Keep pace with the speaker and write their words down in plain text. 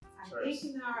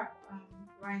think in our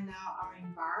right now, our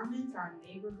environment, our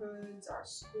neighborhoods, our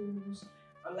schools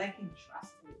are lacking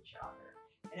trust in each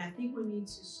other, and I think we need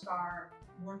to start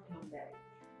working on that.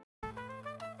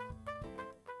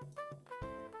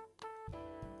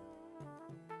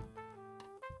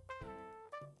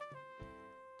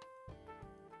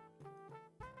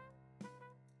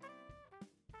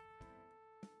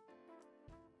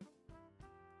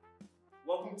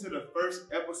 Welcome to the first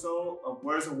episode of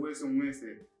Words of Wisdom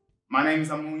Wednesday. My name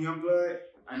is Amun Youngblood,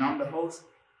 and I'm the host.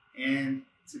 And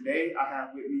today I have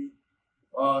with me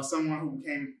someone who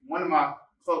became one of my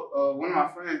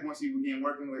friends once he began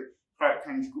working with Clark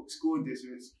County School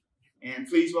Districts. And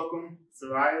please welcome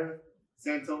Soraya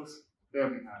Santos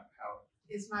Bellingham.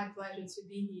 It's my pleasure to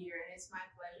be here, and it's my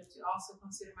pleasure to also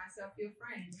consider myself your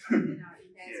friend. It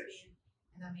has been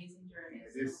an amazing journey.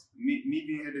 Me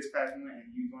being here this past month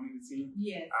and you joining the team,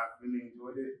 yes, I really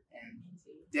enjoyed it, and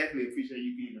definitely appreciate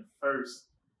you being the first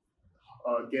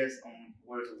guest on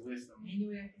Words of Wisdom.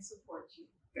 Anyway, I can support you.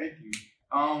 Thank you.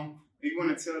 If you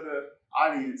want to tell the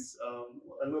audience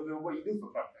a little bit of what you do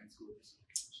for Clark County School District.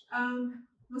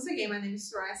 Once again, my name is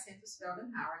Soraya Santos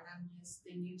Bellingham, and I'm just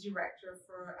the new director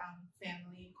for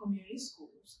Family and Community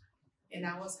Schools. And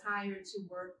I was hired to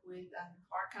work with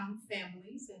Clark County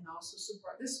families and also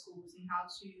support the schools in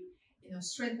how to,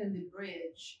 strengthen the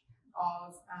bridge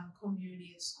of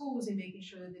community and schools and making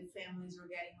sure that the families are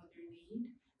getting what they need,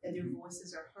 that their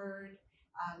voices are heard,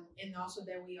 and also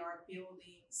that we are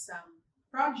building some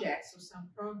projects or some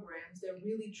programs that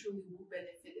really truly will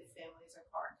benefit the families of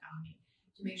Clark County,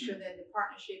 to make sure that the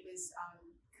partnership is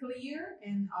clear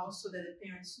and also that the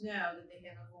parents know that they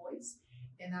have a voice.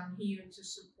 And I'm here to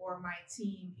support my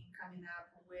team in coming up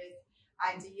with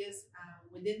ideas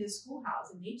within the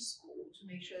schoolhouse in each school to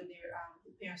make sure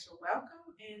the parents are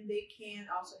welcome and they can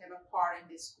also have a part in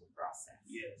this school process.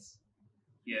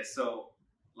 Yes. So,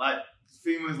 like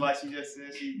females, like she just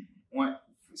said,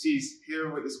 she's here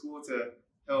with the school to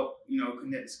help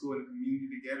connect the school and the community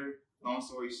together. Long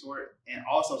story short, and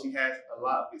also she has a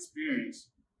lot of experience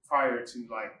prior to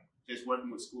just working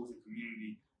with schools and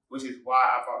community, which is why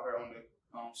I brought her on the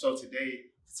show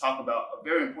today to talk about a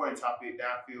very important topic that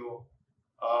I feel,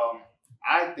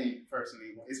 I think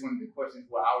personally, is one of the questions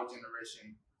where our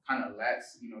generation kind of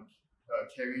lacks,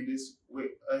 carrying this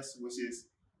with us, which is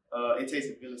it takes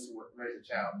a village to raise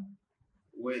a child.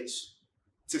 Which,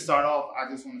 to start off, I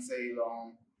just want to say,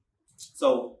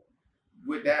 so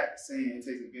with that saying, it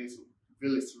takes a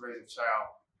village to raise a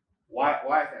child. Why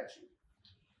is that true?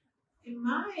 In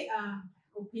my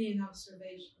opinion,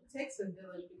 observation, it takes a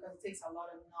village because it takes a lot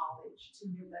of knowledge to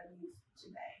build that youth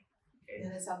today. Okay.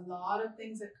 And there's a lot of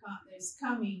things that's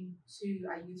coming to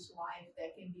a youth's life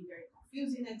that can be very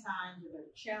confusing at times, or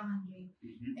very challenging.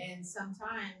 Mm-hmm. And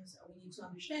sometimes we need to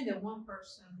understand that one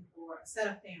person or a set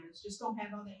of parents just don't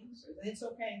have all the answers. And it's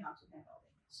okay not to have all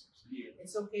the answers. Yeah.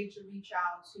 It's okay to reach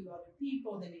out to other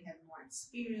people that may have more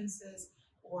experiences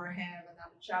or have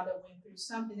another child that went through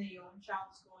something that your own child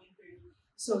is going through.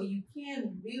 So you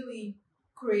can really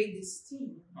create this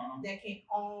team that can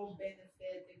all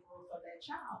benefit the growth of that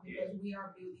child, because we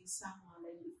are building someone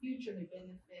that in the future may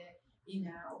benefit,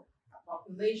 a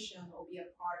population or be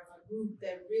a part of a group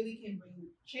that really can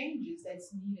bring changes that's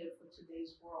needed for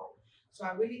today's world. So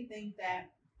I really think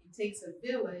that it takes a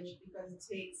village because it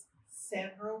takes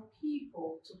several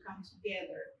people to come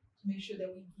together to make sure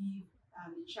that we give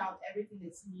the child everything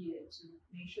that's needed to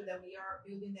make sure that we are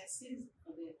building that citizen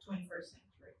for the 21st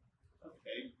century.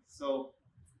 Okay, so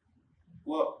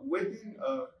within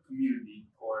a community,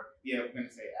 or we're going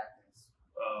to say Athens,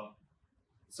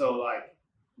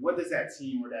 what does that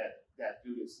team or that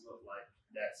village look like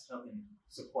that's helping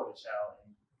support a child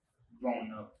and growing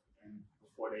up and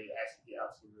before they actually get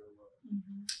out to the real world?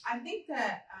 Mm-hmm. I think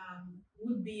that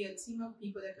would be a team of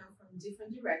people that come from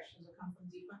different directions or come from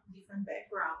different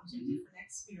backgrounds and different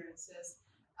experiences,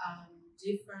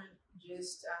 different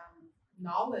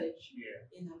knowledge. Yeah.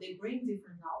 They bring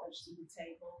different knowledge to the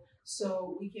table,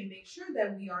 so we can make sure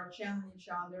that we are challenging each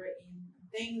other in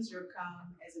things that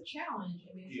come as a challenge,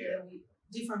 and make sure that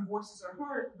different voices are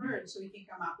heard, so we can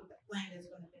come up with a plan that's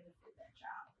going to benefit that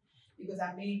child. Because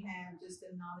I may have just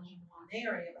the knowledge in one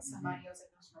area, but somebody else that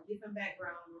comes from a different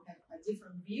background will have a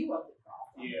different view of the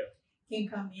problem. Yeah. Can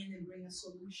come in and bring a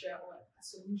solution, or at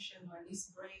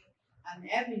least bring an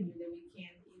avenue that we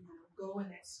can, go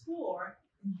and explore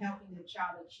in helping the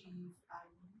child achieve,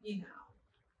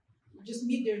 just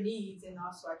meet their needs and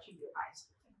also achieve their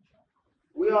highest potential.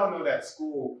 We all know that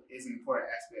school is an important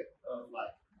aspect of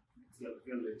the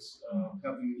village,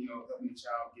 helping the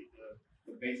child get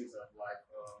the basics of life,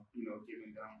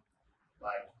 giving them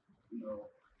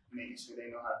making sure they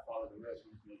know how to follow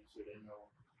directions, making sure they know,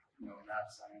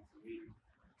 math, science, and reading.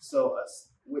 So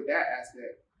with that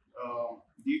aspect,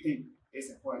 do you think it's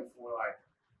important for like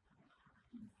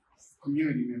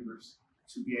community members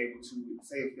to be able to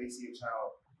say if they see a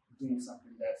child doing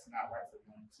something that's not right for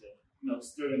them to,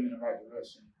 steer them in the right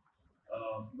direction?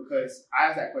 Because I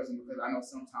ask that question because I know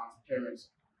sometimes parents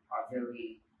are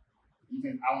very,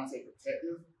 even I want to say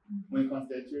protective when it comes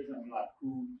to their children and like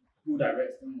who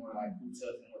directs them or like who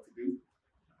tells them what to do.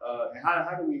 And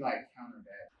how do we like counter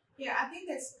that? Yeah, I think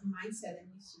that's a mindset that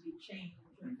needs to be changed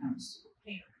when it comes to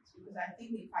parents. Because I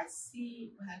think if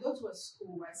when I go to a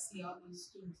school, I see all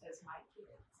these students as my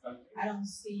kids. Okay. I don't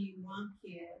see one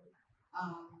kid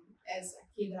as a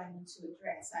kid that I need to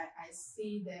address. I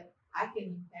see that I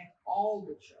can impact all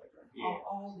the children,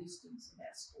 all the students in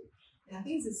that school. And I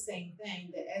think it's the same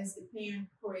thing that as the parent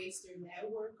creates their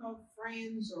network of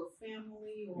friends or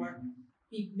family or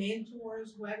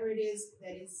mentors, whoever it is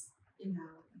that is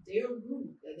their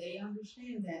group, that they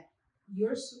understand that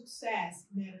your success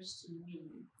matters to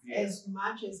me as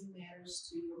much as it matters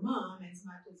to your mom, as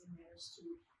much as it matters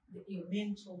to your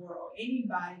mentor or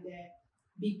anybody that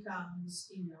becomes,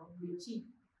 your team.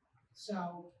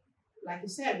 So, like you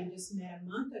said, we just met a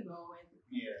month ago,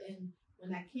 and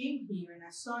when I came here and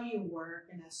I saw your work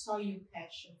and I saw your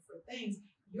passion for things,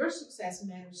 your success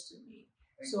matters to me.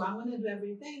 So I'm going to do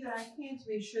everything that I can to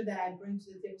make sure that I bring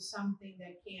to the table something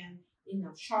that can,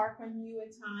 sharpen you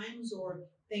at times, or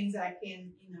things that I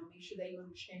can, make sure that you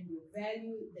understand your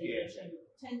value, that you understand your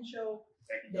potential.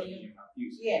 That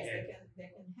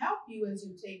can help you as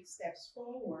you take steps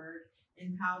forward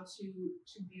in how to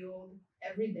build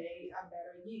every day a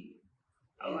better you.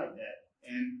 I like that,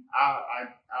 and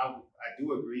I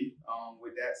do agree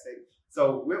with that statement.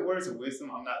 So with words of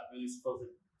wisdom, I'm not really supposed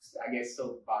to, I guess,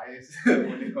 so biased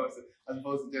when it comes to. I'm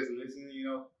supposed to just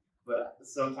listen, But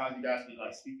sometimes you guys be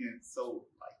like speaking so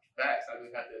like fast. I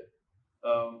just have to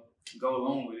go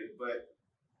along with it. But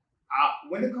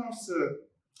when it comes to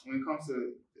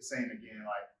the saying again,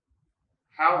 like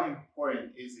how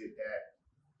important is it that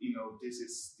this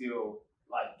is still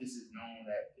like this is known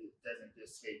that it doesn't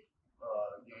just take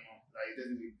it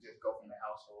doesn't just go from the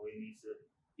household. It needs to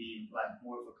be like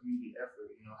more of a community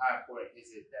effort. How important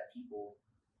is it that people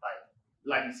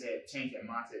like you said, change their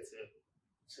mindset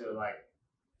to like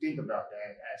think about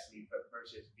that actually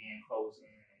versus being closed in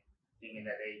and thinking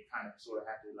that they kind of sort of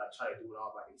have to like try to do it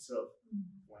all by themselves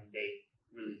when they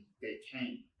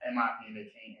can't. In my opinion, they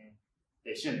can't and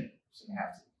they shouldn't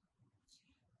have to.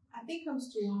 I think it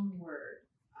comes to one word,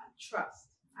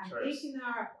 trust. I think in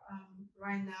our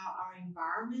right now, our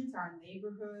environment, our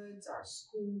neighborhoods, our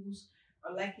schools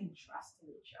are lacking trust in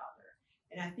each other,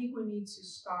 and I think we need to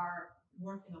start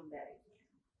working on that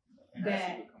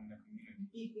again.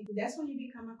 That's when you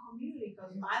become a community.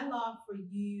 Because my love for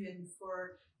you and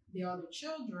for the other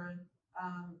children,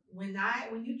 when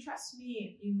you trust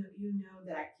me, you know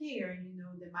that I care, and you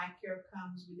know that my care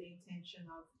comes with the intention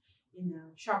of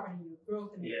sharpening your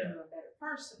growth and making you a better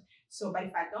person. So, but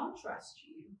if I don't trust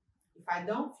you, if I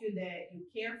don't feel that you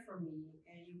care for me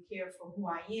and you care for who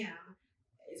I am,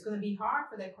 it's going to be hard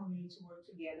for that community to work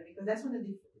together, because that's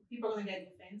when people are going to get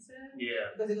defensive.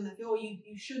 Yeah. Because they're going to feel,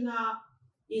 you should not,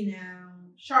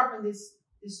 sharpen this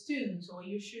student, or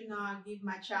you should not give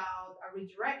my child a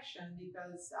redirection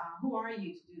because who are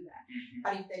you to do that?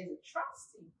 But if there's a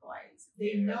trust in place,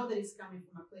 they know that it's coming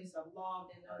from a place of love.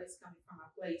 They know that it's coming from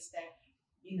a place that,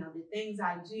 the things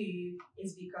I do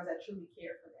is because I truly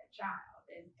care for that child.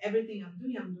 And everything I'm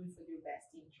doing for their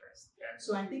best interest.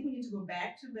 So I think we need to go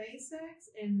back to basics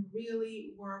and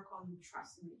really work on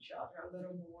trusting each other a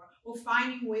little more, or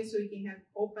finding ways so we can have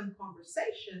open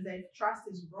conversations. That if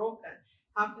trust is broken,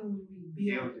 how can we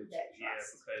rebuild that trust? Yeah,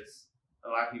 because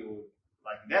a lot of people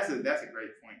that's a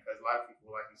great point, because a lot of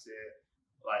people, like you said,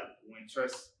 like when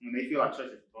they feel like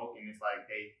trust is broken, it's like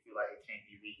they feel like it can't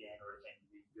be regained or it can't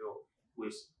be rebuilt,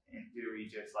 which in theory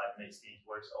just like makes things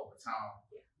worse over time.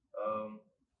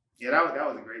 That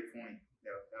was a great point.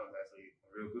 That was actually a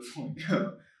real good point.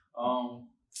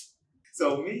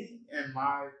 So me and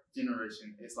my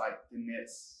generation, it's like the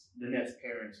next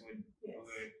parents would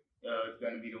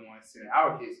going to be the ones sending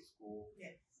our kids to school,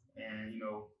 and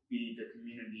be the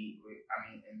community.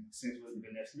 And since we're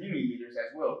the next community leaders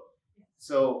as well.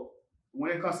 So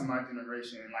when it comes to my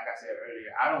generation, and like I said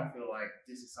earlier, I don't feel like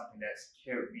this is something that's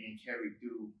being carried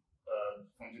through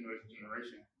from generation to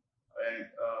generation. And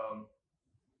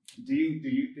do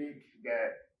you think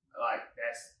that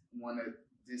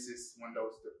this is one of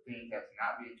those things that's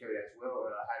not being carried as well,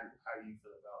 or how do you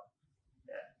feel about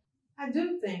that? I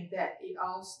do think that it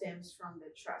all stems from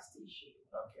the trust issue.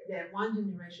 Okay. That one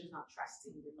generation is not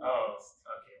trusting the next. Oh,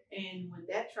 okay. And when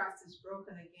that trust is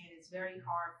broken again, it's very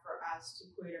hard for us to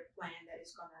create a plan that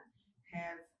is going to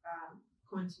have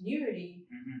continuity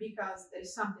because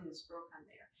there's something that's broken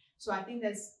there. So I think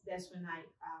that's when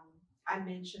I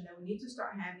mentioned that we need to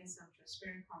start having some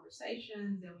transparent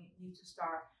conversations, and we need to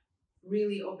start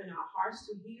really opening our hearts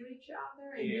to hear each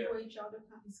other and hear where each other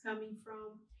is coming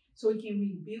from, so we can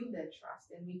rebuild that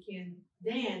trust, and we can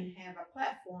then have a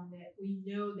platform that we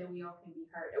know that we all can be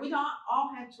heard. And we don't all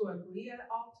have to agree at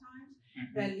all times,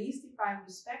 but at least if I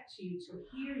respect you to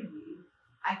hear you,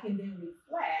 I can then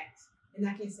reflect, and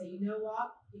I can say, you know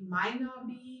what, it might not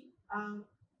be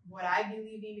what I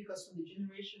believe in, because from the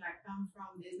generation I come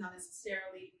from, this not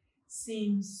necessarily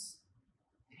seems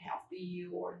healthy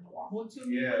or normal to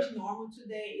me. Which normal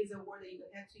today is a word that you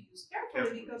have to use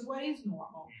carefully, because what is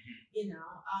normal, you know?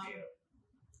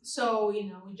 So,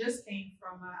 you know, we just came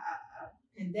from a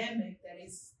pandemic that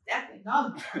is definitely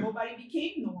not normal. Nobody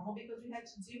became normal because we had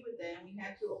to deal with it, and we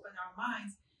had to open our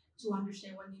minds to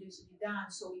understand what needed to be done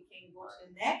so we can go to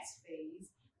the next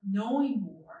phase, knowing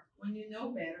more. When you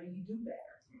know better, you do better.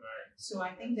 Right. So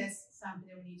I think that's something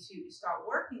that we need to start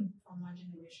working from one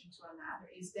generation to another,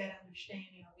 is that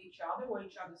understanding of each other, where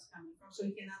each other's coming from, so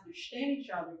we can understand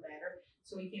each other better,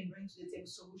 so we can bring to the table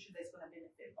solution that's going to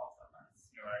benefit both of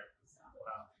us. Right. So,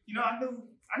 wow. You know, I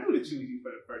knew to choose you for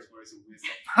the first words of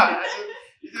wisdom.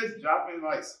 You're just dropping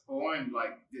like foreign,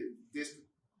 like this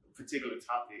particular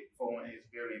topic. Foreign is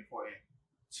very important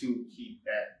to keep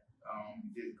that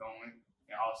this going.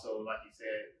 And also, like you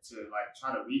said, to like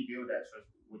try to rebuild that trust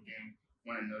within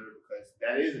one another, because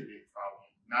that is a big problem.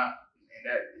 And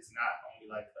that is not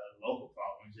only like a local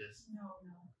problem, just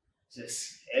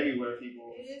everywhere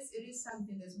people. It is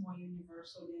something that's more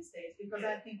universal these days, because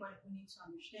I think what we need to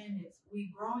understand is we're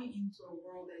growing into a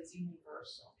world that is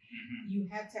universal.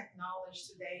 You have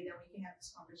technology today that we can have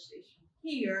this conversation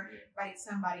here, but it's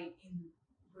somebody in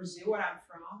Brazil, where I'm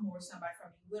from, or somebody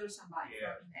from England, or somebody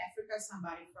from in Africa,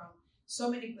 somebody from so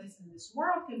many places in this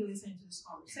world can be listening to this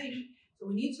conversation.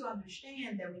 So we need to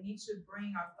understand that we need to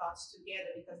bring our thoughts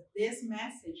together, because this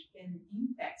message can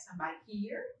impact somebody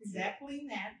here, exactly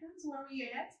in Athens, where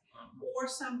we're at, or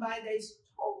somebody that is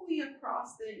totally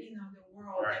across the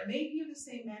world that may hear the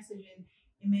same message, and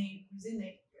it may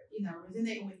resonate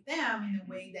with them in a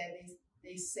way that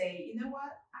they say, you know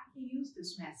what, I can use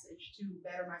this message to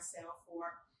better myself,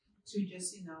 or to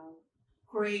just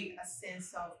create a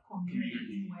sense of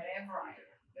community in wherever I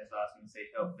am. That's what I was going to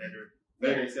say. Help better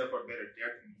themselves or better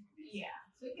their community. Yeah,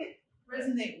 so it can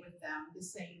resonate with them, the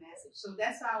same message. So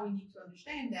that's how we need to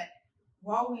understand that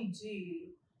what we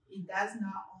do, it does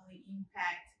not only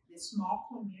impact the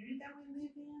small community that we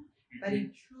live in, but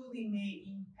it truly may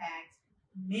impact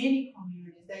many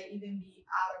communities that even be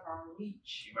out of our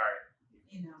reach. Right.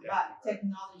 But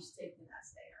technology is taking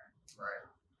us there. Right.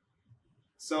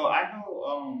 So I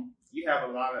know you have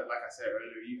a lot of, like I said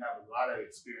earlier, you have a lot of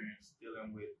experience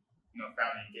dealing with,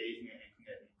 family engagement and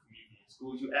connecting community in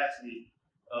schools. You actually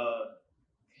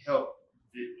help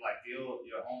build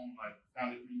your own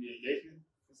family community engagement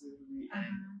facility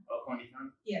in Oconee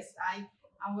County. Yes, I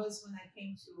was, when I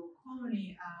came to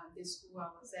Oconee, the school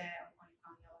I was at, Oconee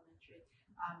County Elementary.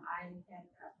 I had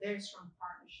a very strong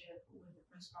partnership with the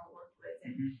principal I worked with,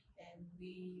 and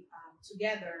we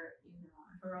together,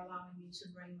 her allowing me to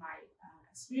bring my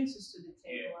experiences to the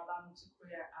table, allowing me to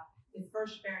create the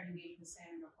first parent engagement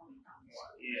center in Oconee County.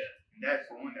 Wow. Yeah, and that's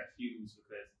huge,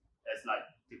 because that's like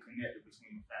the connector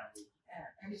between the family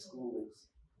and the schools.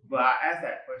 But I asked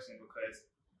that question because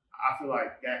I feel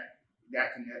like that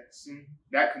connection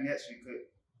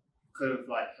could have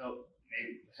helped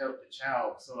the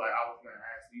child. So I was going to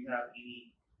ask, do you have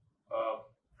any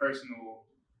personal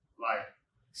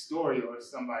story or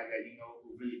somebody that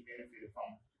who really benefited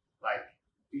from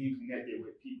being connected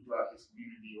with people throughout his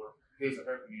community or his or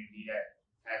her community that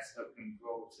has helped them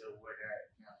grow to where they're at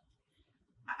now?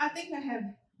 I think I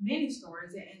have many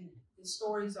stories, and the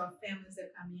stories of families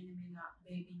that come in and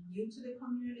may be new to the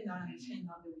community, not understanding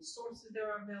all the resources that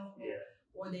are available,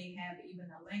 or they have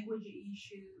even a language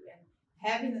issue, and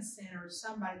having a center,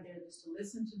 somebody there just to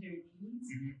listen to their needs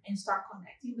and start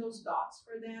connecting those dots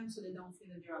for them, so they don't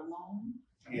feel that they're alone.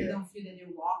 They don't feel that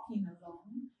they're walking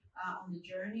alone on the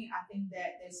journey. I think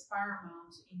that that's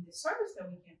paramount in the service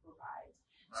that we can provide.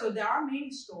 Right. So there are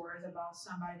many stories about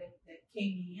somebody that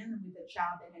came in with a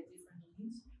child that had different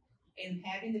needs, and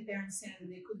having the parent center,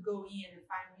 they could go in and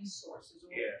find resources,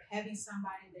 or having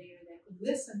somebody there that could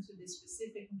listen to the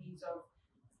specific needs of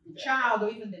the child or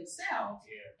even themselves,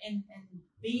 and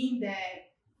being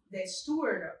that the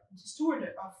steward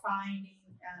of finding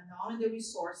not only the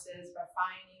resources, but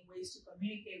finding ways to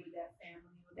communicate with that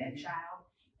family, with that child,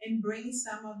 and bring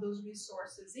some of those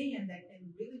resources in that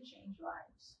can really change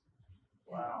lives.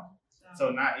 Wow. So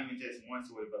not even just one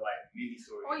story, but like many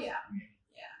stories. Oh yeah.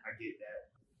 Yeah. I get that.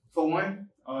 For one,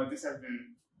 this has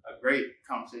been a great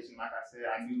conversation. Like I said,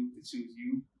 I knew to choose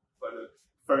you for the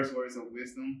First Words of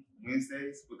Wisdom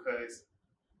Wednesdays because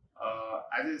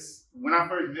when I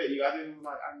first met you, I just was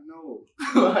like, I know.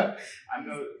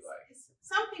 It's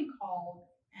something called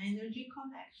energy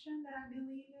connection that I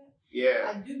believe in.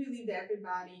 Yeah. I do believe that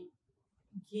everybody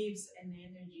gives an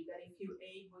energy that if you're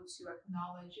able to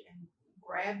acknowledge and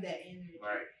grab that energy,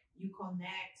 you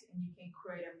connect and you can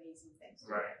create amazing things.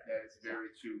 Right. That is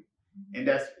very true. And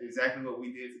that's exactly what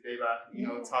we did today by,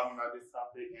 talking about this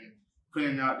topic and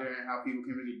putting it out there and how people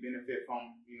can really benefit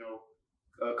from,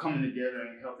 coming together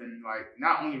and helping, like,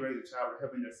 not only raise a child, but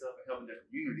helping themselves and helping their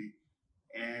community.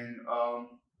 And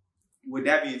with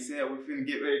that being said, we're going to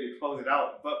get ready to close it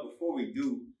out. But before we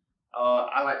do,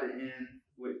 I like to end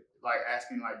with, like,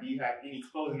 asking, like, do you have any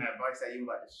closing advice that you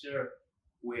would like to share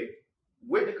with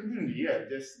the community? Yeah,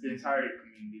 just the entire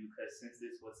community, because since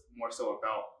this was more so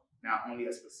about not only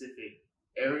a specific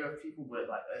area of people, but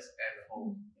like us as a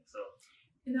whole. So,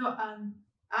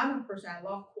 I'm a person, I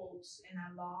love quotes and I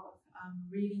love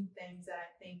reading things that I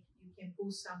think you can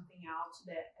pull something out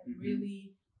that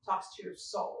really talks to your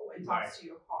soul and talks to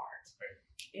your heart.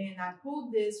 And I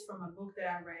pulled this from a book that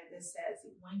I read that says,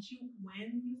 when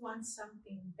you want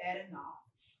something bad enough,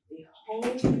 the whole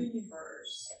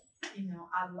universe,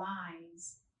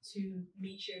 aligns to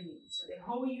meet your needs. So the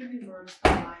whole universe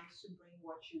aligns to bring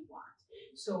what you want.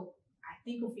 So I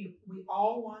think if we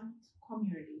all want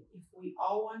community, if we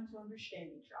all want to understand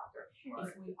each other,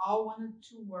 if we all wanted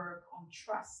to work on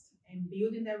trust and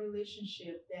building that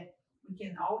relationship, that we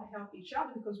can all help each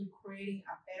other because we're creating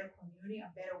a better community,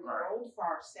 a better world for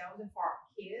ourselves and for our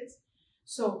kids.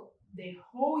 So the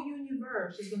whole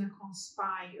universe is going to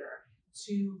conspire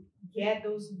to get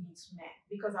those needs met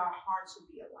because our hearts will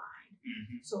be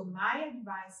aligned. So my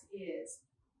advice is,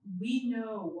 we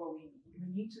know what we need. We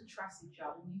need to trust each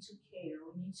other. We need to care.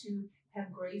 We need to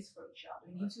have grace for each other.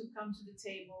 We need to come to the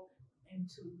table and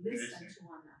to listen to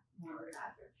one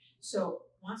another. So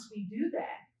once we do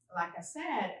that, like I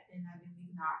said, and I believe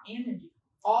in our energy,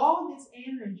 all this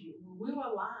energy will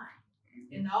align,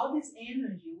 and all this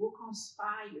energy will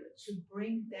conspire to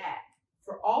bring that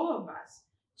for all of us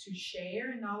to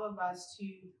share and all of us to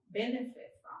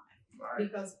benefit from it.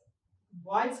 Because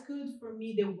what's good for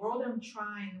me, the world I'm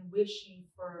trying, wishing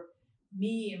for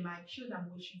me and my children,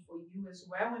 I'm wishing for you as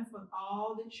well, and for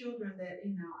all the children that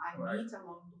I meet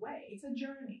along the way. It's a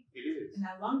journey. It is. And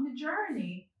along the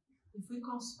journey, if we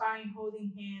conspire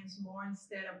holding hands more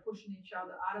instead of pushing each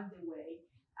other out of the way,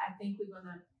 I think we're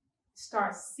gonna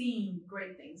start seeing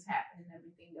great things happen in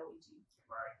everything that we do.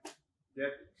 Right.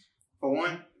 Definitely. For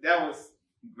one, that was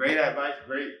great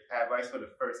advice for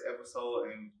the first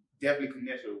episode, and definitely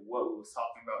connects with what we was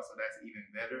talking about, so that's even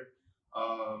better.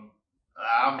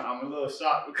 I'm a little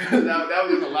shocked because that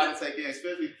was just a lot to take in,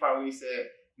 especially probably when you said,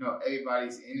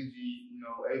 everybody's energy,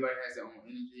 everybody has their own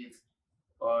energy.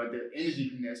 The energy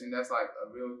connection, that's like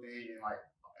a real thing, and like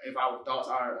if our thoughts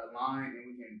are aligned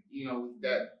and we can,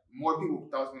 that more people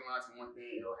thoughts can align to one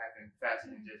thing, it'll happen faster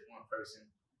than just one person,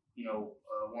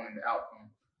 wanting the outcome.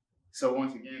 So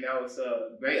once again, that was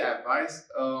great advice.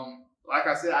 Like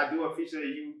I said, I do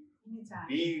appreciate you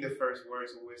being the First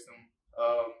Words of Wisdom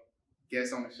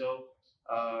guest on the show,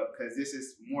 because this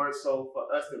is more so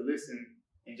for us to listen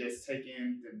and just take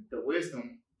in the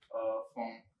wisdom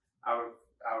from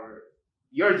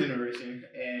your generation.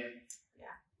 And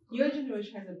your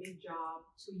generation has a big job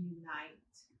to unite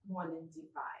more than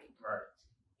divide. Right.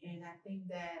 And I think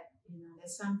that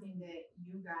that's something that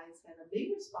you guys have a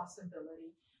big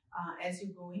responsibility as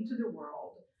you go into the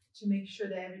world, to make sure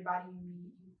that everybody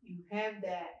you have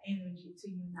that energy to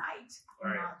unite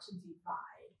and not to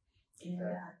divide.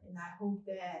 And I hope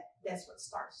that that's what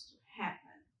starts to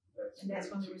happen. That's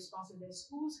one of the responsibilities that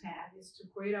schools have, is to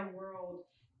create a world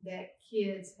that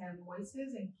kids have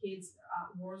voices and kids'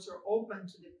 worlds are open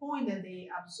to the point that they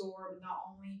absorb not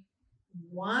only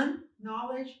one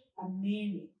knowledge, but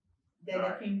many,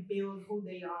 that they can build who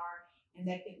they are, and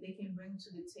that they can bring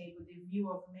to the table the view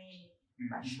of many,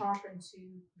 but sharpen to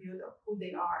build up who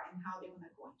they are and how they want to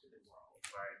go into the world.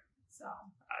 Right. So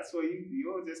I swear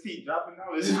you will just keep dropping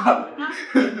knowledge.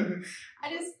 I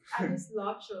just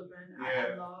love children.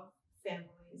 I love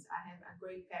families. I have a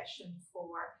great passion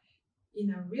for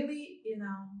really,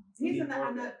 he's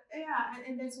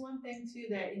and that's one thing too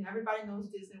that everybody knows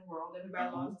Disney World,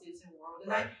 everybody loves Disney World,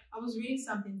 and I was reading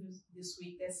something this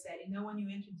week that said when you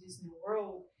enter Disney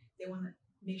World, they want to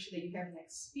make sure that you have an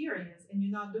experience and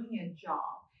you're not doing a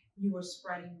job, you are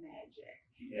spreading magic.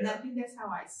 And I think that's how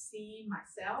I see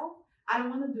myself. I don't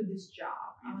want to do this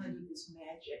job. I want to do this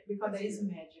magic because there is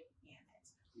magic in it.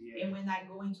 Yeah. And when I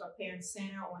go into a parent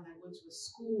center or when I go to a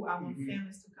school, I want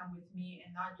families to come with me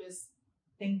and not just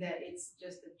think that it's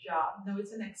just a job. No,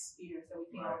 it's an experience that we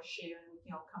can all share and we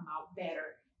can all come out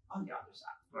better on the other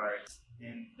side. Right.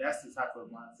 And that's the type of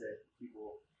mindset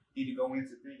people need to go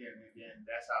into thinking, and then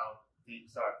that's how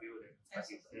things start building, like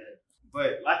you said.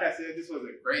 But like I said, this was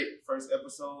a great first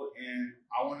episode, and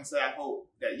I want to say I hope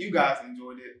that you guys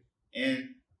enjoyed it.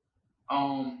 And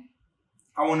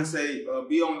I want to say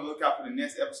be on the lookout for the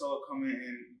next episode coming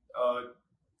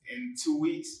in 2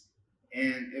 weeks.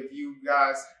 And if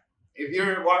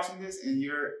you're watching this and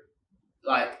you're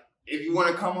like, if you want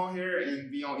to come on here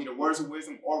and be on either Words of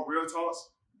Wisdom or Real Talks,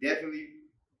 definitely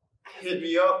hit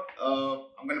me up.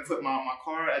 I'm going to put my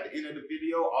card at the end of the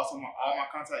video, also all my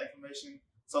contact information,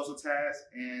 social tags,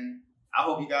 and I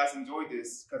hope you guys enjoyed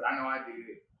this because I know I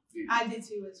did. I did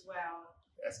too as well.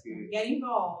 That's good. Get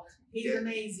involved. He's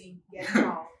amazing. Get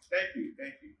involved. Thank you.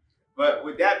 But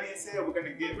with that being said, we're going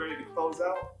to get ready to close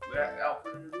out. Without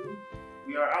further ado,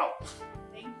 we are out.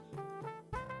 Thank you.